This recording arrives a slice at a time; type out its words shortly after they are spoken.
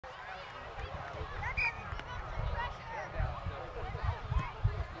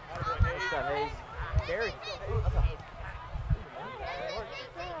Got Hayes. Gary.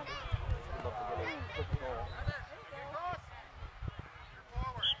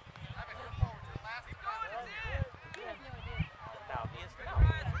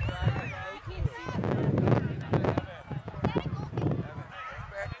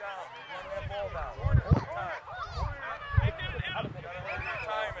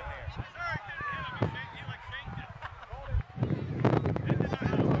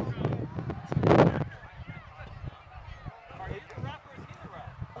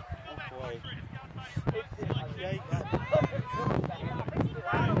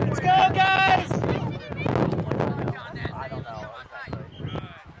 Let's go, guys! I don't know exactly.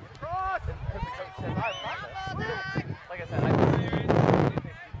 Like I said, I think he's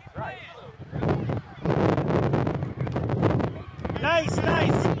right. Nice,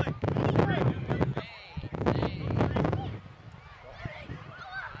 nice!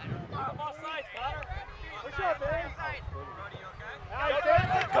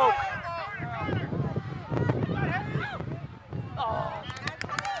 Go!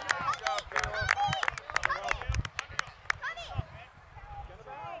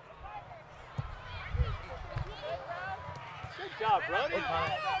 Good job, brother.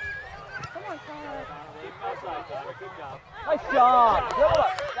 Come on, Outside, Connor. Good job. nice job. Good.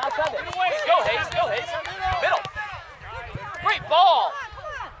 Outside it. Go, Hayes. Go, Hayes. Middle. Great ball.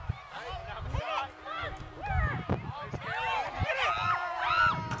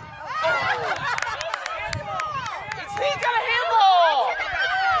 He's got a handball.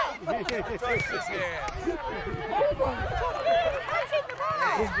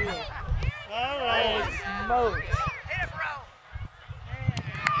 All right. Smokes.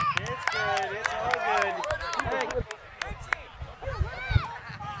 It's good. It's all good. Hey.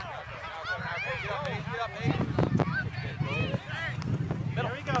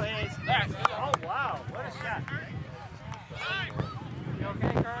 There we go, Hayes. Oh, wow. What a shot. You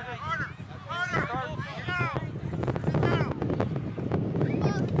okay, Carter?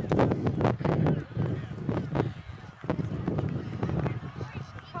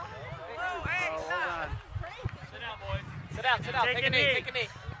 Sit down. Take a knee. Take a knee.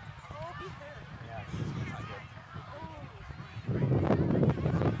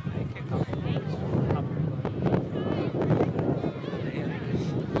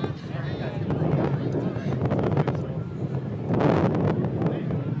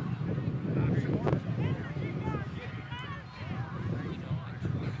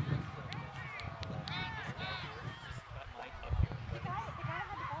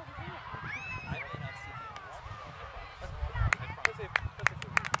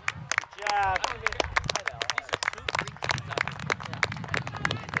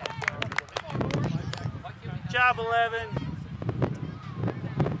 Good job, 11.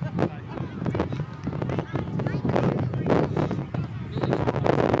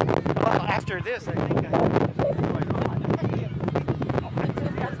 Well, after this, I think I'm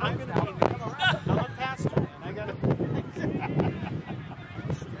going to be I'm a pastor, man. I got to.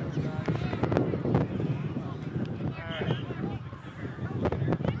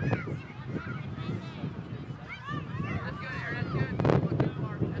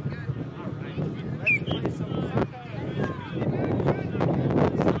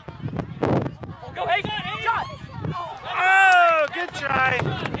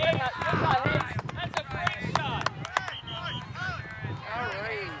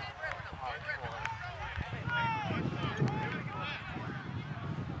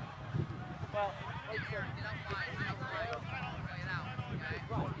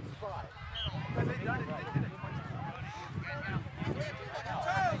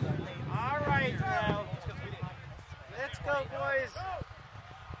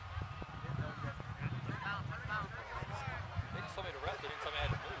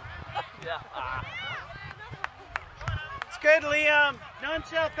 Good, Liam. None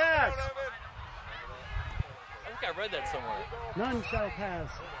shall pass. I think I read that somewhere. None shall pass.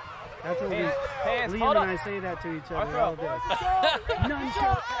 That's what Hands, Liam and I say that to each other all day. None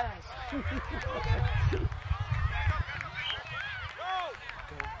shall pass.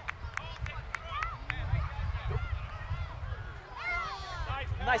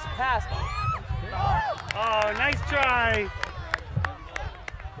 Nice pass. Oh, nice try.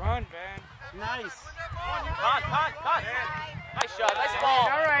 Run, Ben. Nice. Con. Nice shot. Nice ball.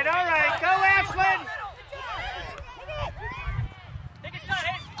 All right. Go, Ashland. Take a shot,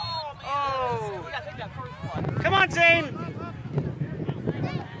 Hayes. Oh. We got to take that first one. Come on, Zane.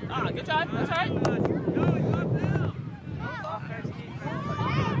 Good job. That's all right.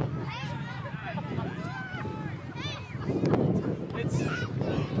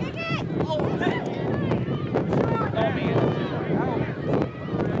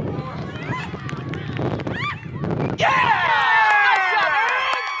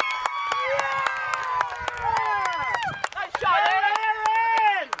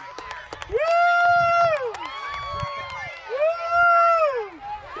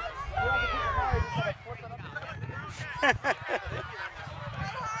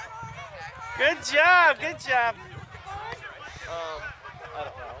 Good job, good job. I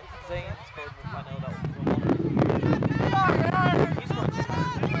don't know. Zane scored. I know that was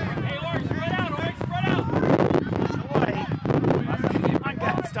Hey, Orange, spread out, Orange, spread out. Boy. Come on,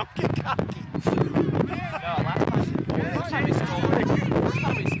 guys, don't get cocky. No, last time we scored. First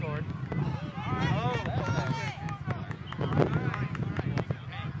time we scored.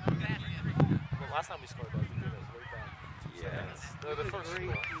 Last time we scored, though, we did it way back. Yes. The first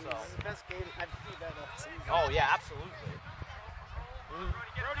score, so. It's the best game I've seen that all season. Oh, yeah, absolutely.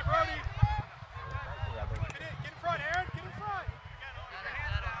 Brody. Yeah, but Get in front, Aaron. Get in front.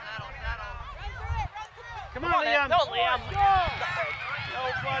 Come on, Liam. No, Liam. No,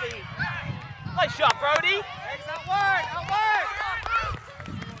 buddy. Nice shot, Brody. Hayes, out wide.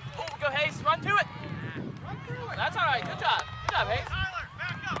 Oh, go Hayes, run to it. That's all right. Good job. Good job, Hayes.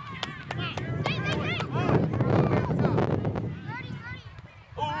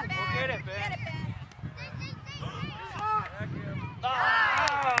 Go get it, Ben.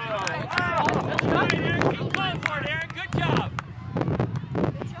 Keep going for it, Aaron. Good job.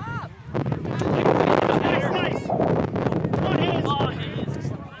 Nice. Come on, Hayes. Oh, Hayes.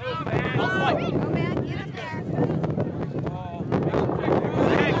 That's right.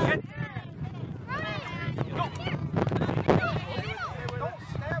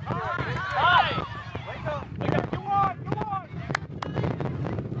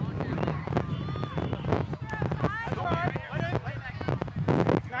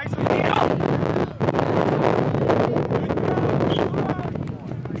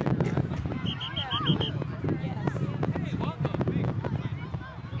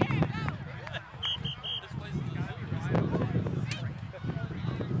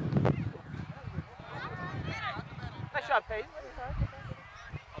 Nice shot, Hayes.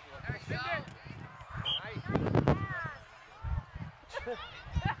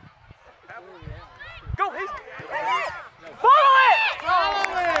 Go, Hayes. Follow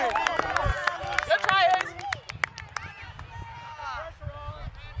it! Good try, Hayes.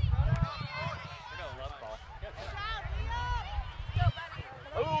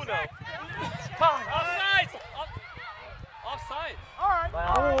 Oh, no. Come on. Offsides.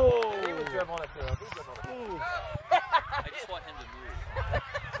 Wow. Oh. He was dribbling it through. I just want him to move.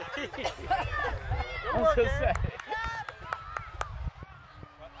 I was gonna say.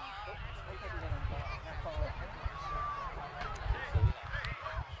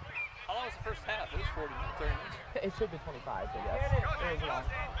 How long was the first half? It was 40 minutes, 30 minutes. It should be 25, but yes. It was long.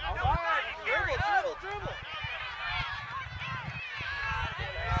 Dribble.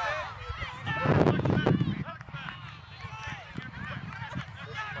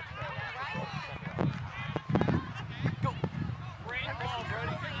 Great ball,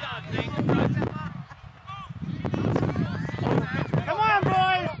 Brody. Good job, Zane. Come on,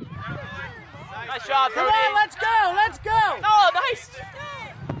 boys. Nice job, Come Brody. on, let's go. Let's go. Oh, nice.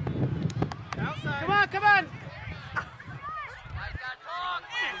 Come on.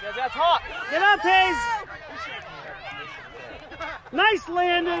 You guys got talk. Get up, Hayes. Nice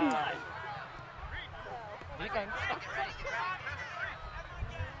landing. Defense.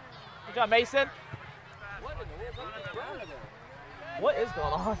 Good job, Mason. What is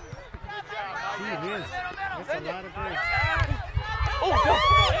going on? That's a lot of birds. Oh, go.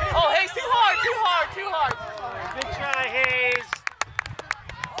 Oh, Hayes, too hard. Good try, Hayes.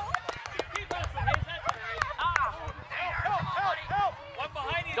 Help! One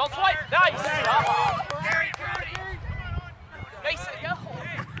behind you. Don't swipe. Nice. Mason, go.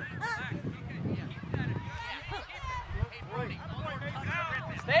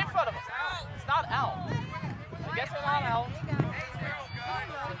 Stay in front of him. It's not out. I guess it's not out.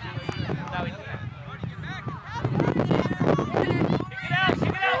 No, he can't.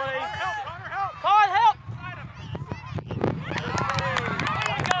 Kick it out. Con, help.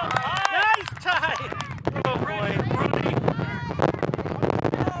 Nice tie. Oh, boy.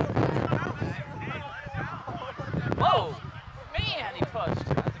 Whoa. Man, he pushed.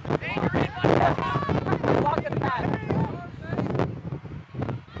 Block it back.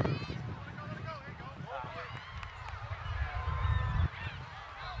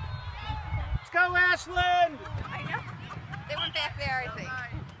 Let's go, Ashland. I know. They went back there, I think.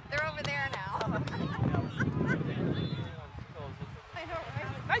 They're over there now. I know,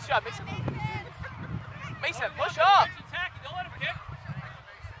 right? Nice job, Mason. Mason, push up. Don't let him kick.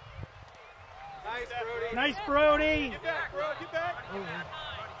 Nice, Brody. Get back, bro. Get back.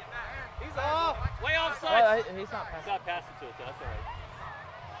 He's off. Way offside. Well, he's not He's passing. not passing to it, though. That's all right.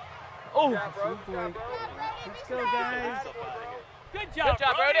 Oh. Let's go, guys. Good job,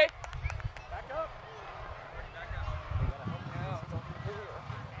 Brody. Back up.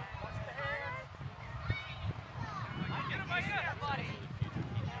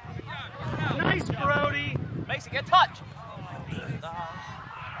 Mason, get a touch.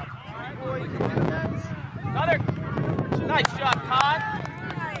 Another. Nice job, Con.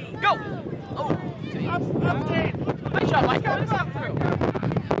 Go. Oh. Up, Zane. Nice job, Mike. Let's come through.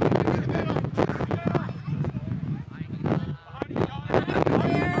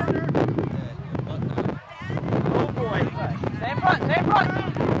 Oh boy. Stay in front. Stay in front.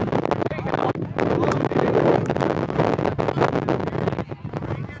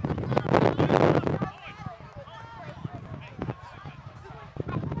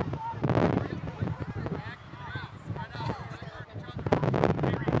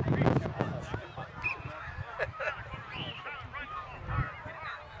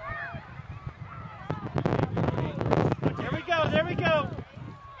 There you go. There we go.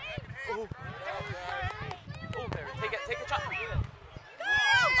 Oh, there. Take a shot.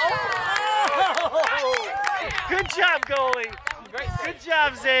 Oh! Good job, goalie. Great save. Good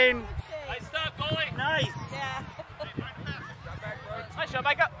job, Zane. Nice stop, goalie. Nice. Yeah. Nice job,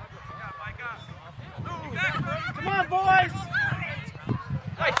 Mike up. Come on, boys.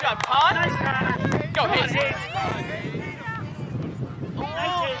 Nice job, Con. Nice, Connor. Go, Come on, Hayes. Hayes.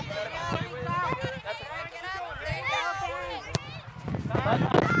 Nice, Hayes.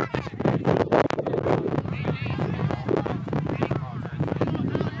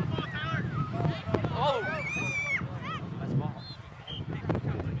 Oh. That's ball.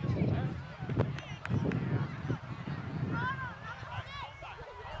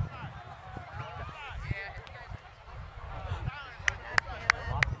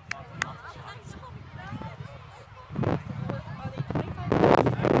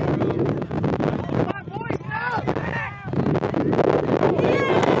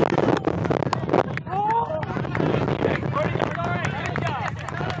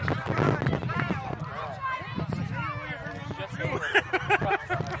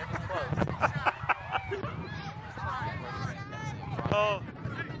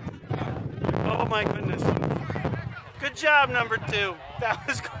 Oh my goodness. Good job, number 2. That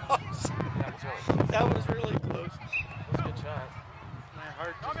was close. That was really close. That's a good shot. My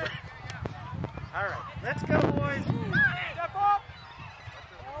heart just... All right, let's go, boys. Step up.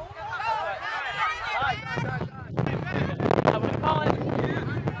 I'm going to call it.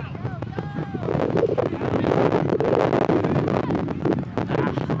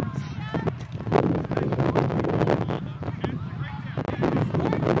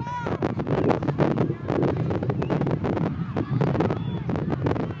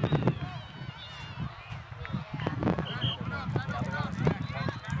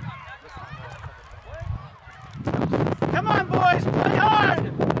 Come on, boys, play hard.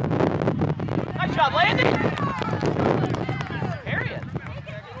 Nice job, Landon. Period.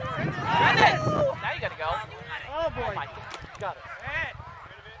 Landon. Now you got to go. Oh, boy. My God. Got it. Hey,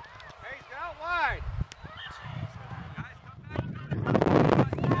 get out wide.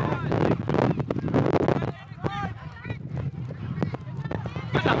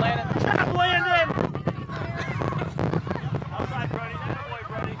 Good job, Landon. Good job, Landon. Outside, Brody. That boy,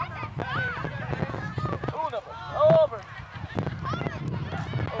 Brody. Over.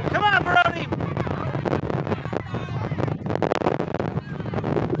 Come on, Brody.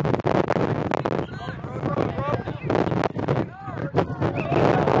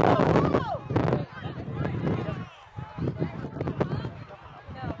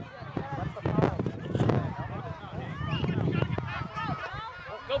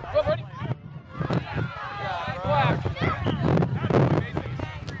 Go, Brody. Go after.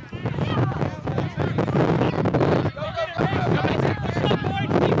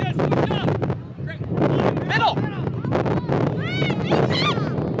 Middle.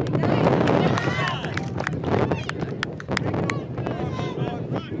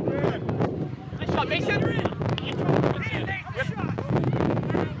 Nice shot, Mason.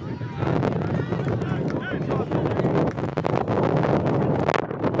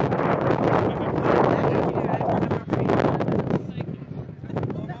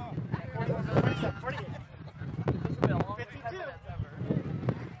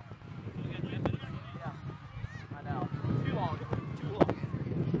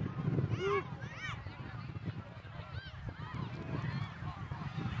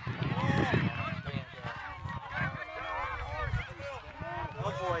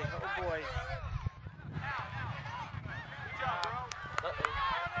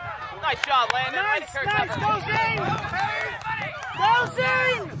 Nice shot, Landon. Nice, nice. Go, Zane. Go,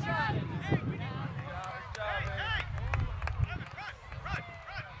 Zane.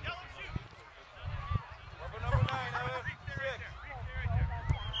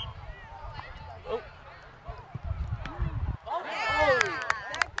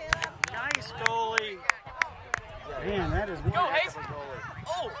 Nice goalie.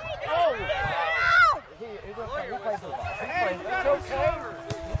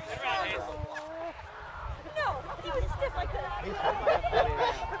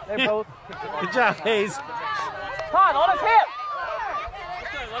 They both. Good job, Hayes. Todd, on his hip.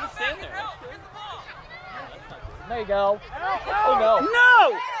 Let him stand there. There you go. Oh no.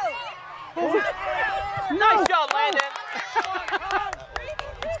 No! Nice job, Landon.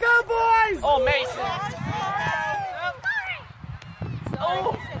 Let's go, boys! Oh, Mason.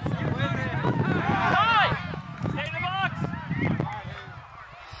 Oh. Ty. Stay in the box.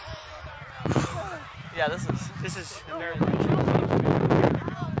 Yeah, this is very much.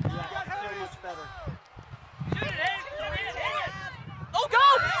 Shoot it, Hayes. Hit it. Oh, go!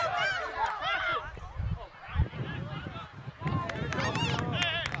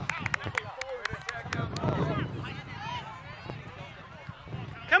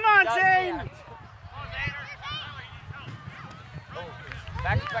 Come on, Zane!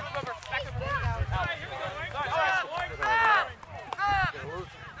 Back over. Out.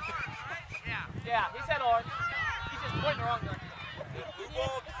 Yeah, he said orange. He's just pointing the wrong direction.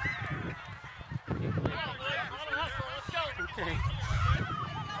 Okay.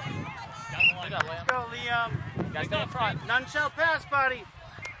 Good job, Liam. Go, Liam. Guys, stay in front. None shall pass, buddy.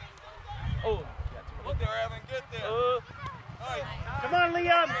 Oh. Look there, Evan. Get there. Come on,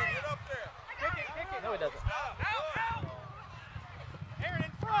 Liam. Get up there. No, he doesn't. Aaron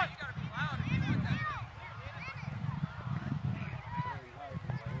in front.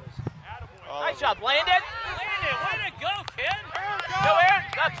 Nice job, Landon. Landon, way to go, kid. Go, Aaron.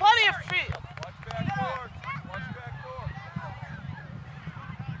 Got plenty of feet. Watch back door. Watch back door.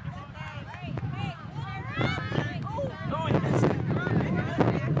 Oh, he missed it.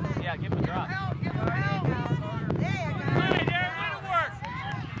 Yeah, give him a drop. Hey, Aaron, way to work.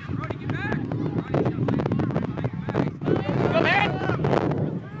 Go, Aaron.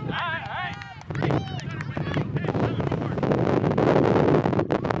 All right.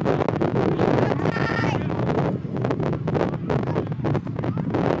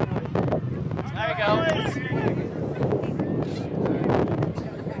 There you go.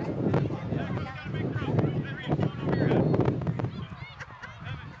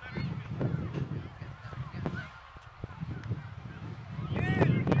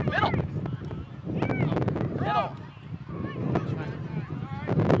 Middle.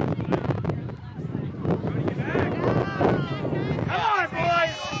 Come on,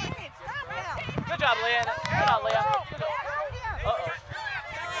 boys. Good job, Leah. Good on, Leah. Uh-oh.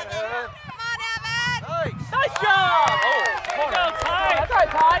 Come on, Evan! Nice job! Oh, corner. Ty. That's all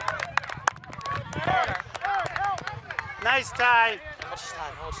right, Ty. Nice tie. How much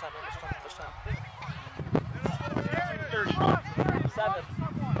time? 30. 7.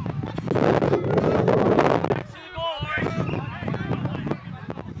 Back to the goal, Orange.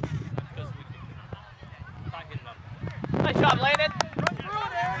 Nice job, Landon.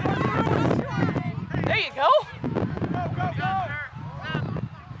 There you go.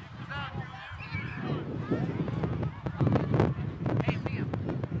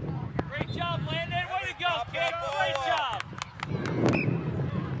 Great job, Landon. Way to go, kid. Great job.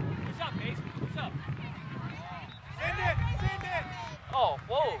 What's up, Hayes? What's up? Send it. Oh,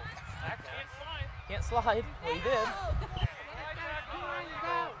 whoa. Can't slide. Can't slide. Well, he did.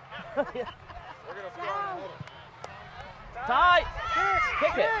 Ty.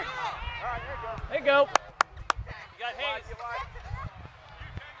 Kick it. There you go. You got Hayes.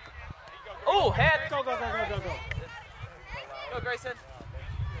 Oh, head. Go. Go, Grayson.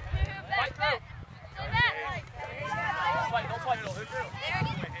 Fight through. Don't swipe.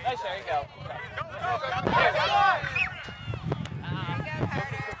 Nice, there you go.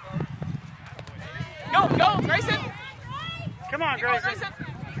 Go, Grayson. Come on, Keep going, Grayson.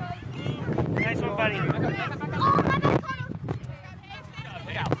 Nice one, buddy.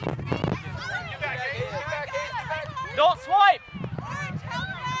 Look out. Don't swipe.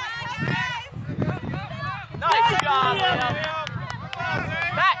 Nice job, Liam.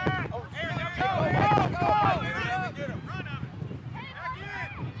 Back.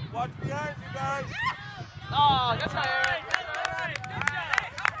 Watch behind you guys. Oh, that's not Aaron.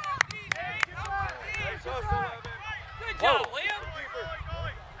 Good job, Liam.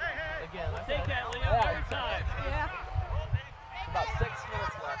 Again, Take that, Liam. Yeah. Every time. About 6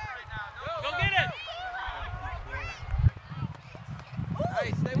 minutes left. Go get it. Hey,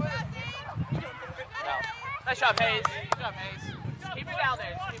 stay with it. No. Nice job, Hayes. Good job, Hayes. Just keep it down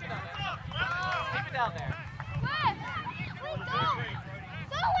there. Just keep it down there. Just keep it down there.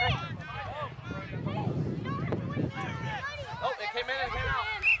 Oh, they came in and came out.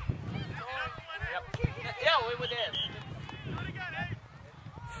 Yep. Yeah, we did.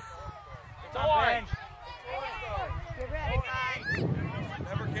 It's orange.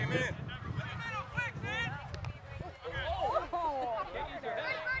 Never came in. Can't use your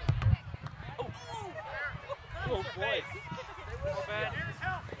head.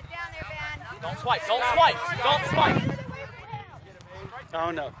 swipe. Don't swipe. Don't swipe.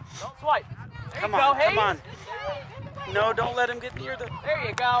 Oh no. Don't swipe. There Come you on, go, Hayes. come on. No, don't let him get near the... There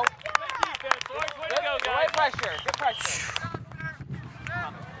you go. Way to go, Good guys. pressure. Good pressure.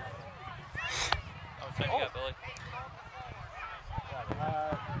 Oh, so you got Billy.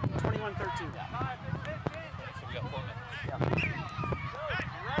 21-13. So we got 4 minutes.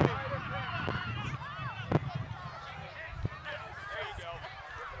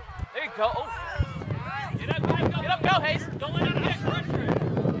 There you go. Oh. Get up, Go, Hayes. Don't let him get pressure.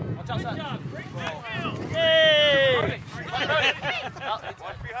 Watch out, son. Yay!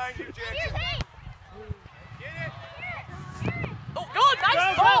 Watch behind you, Jackson. Oh, good.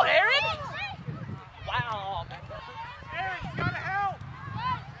 Nice ball, Aaron. Wow. Aaron, you gotta help.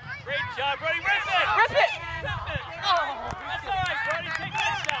 Great job, Brody. Rip it. Rip it. Oh, that's all right, Brody. Take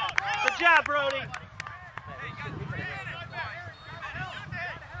that shot. Good job, Brody.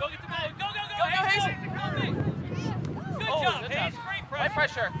 Go get the ball. Go, Hayes. Hayes. Good job, good Hayes. job. Great Right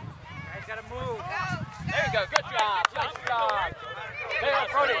pressure. pressure. Guys gotta move. There you go. Good job. Nice job. There,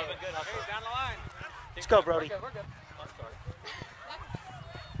 Brody. Down the line. Let's go, Brody. We're good. I'm sorry.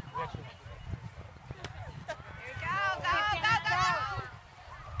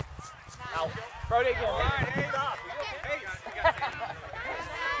 Out. Brody again. All right, Hayes.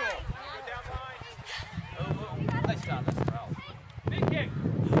 Nice job. Nice job. Big kick.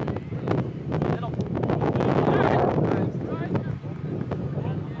 Middle.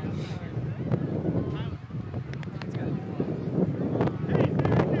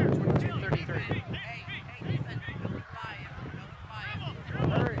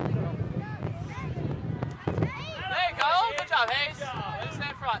 There you go. Good job, Hayes. Stay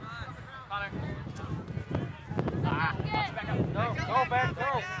in front. Connor. Back up. Go back.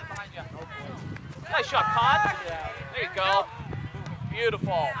 Behind you. Nice shot, Con. There you go.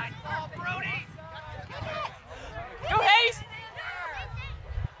 Beautiful. Go, Hayes.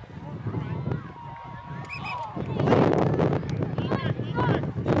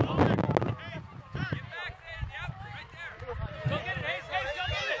 Go get it, Hayes. Hayes, go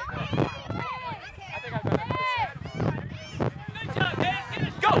get it. I think I've got it. Good job, Hayes. Get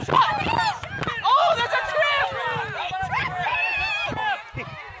it. Go, shot. Oh, that's a trip.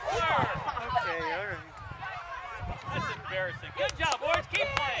 Okay, all right. That's embarrassing. Good job, boys. Keep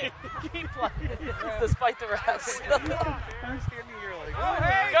playing. Keep playing. Despite the refs. I'm standing here like...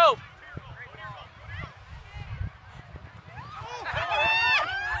 Go.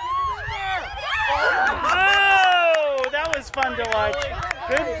 Oh, that was fun to watch.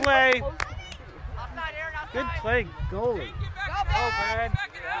 Good play. Good play, goalie.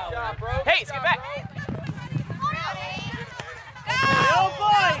 Hayes, get back. Oh,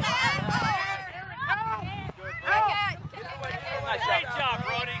 boy. Nice Great job. job,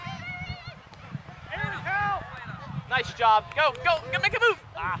 Brody. Aaron, help. Nice job. Go. Make a move.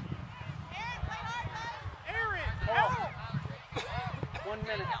 Ah. Aaron, help. 1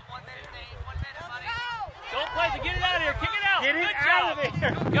 minute. Don't play to get it out of here. Kick it out. Get it Good out job. of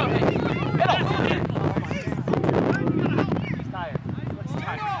there. Go, Hayes. Middle. He's tired. Looks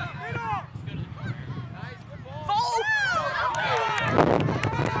tired. Full.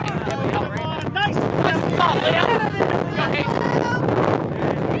 Nice. Nice job, Liam. Go, Hayes.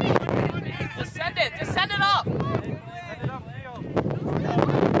 Just send it. Just send it up.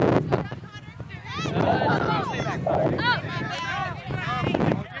 Stay back, Connor.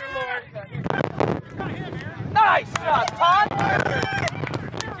 Nice job, Todd. Good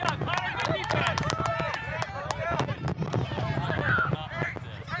job, Connor. Good defense.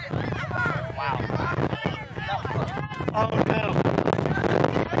 Wow. Oh, no.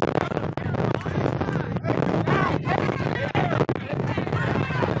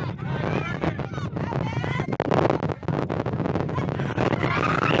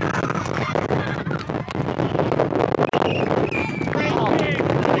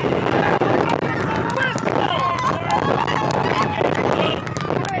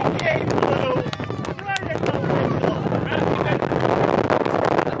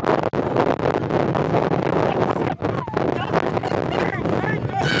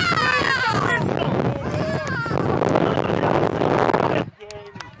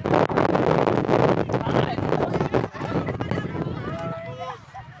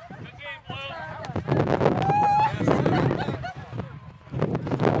 Good game, Blue.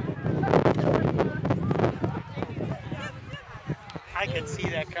 I could see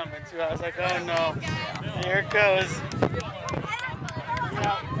that coming, too. I was like, oh, no. Here it goes.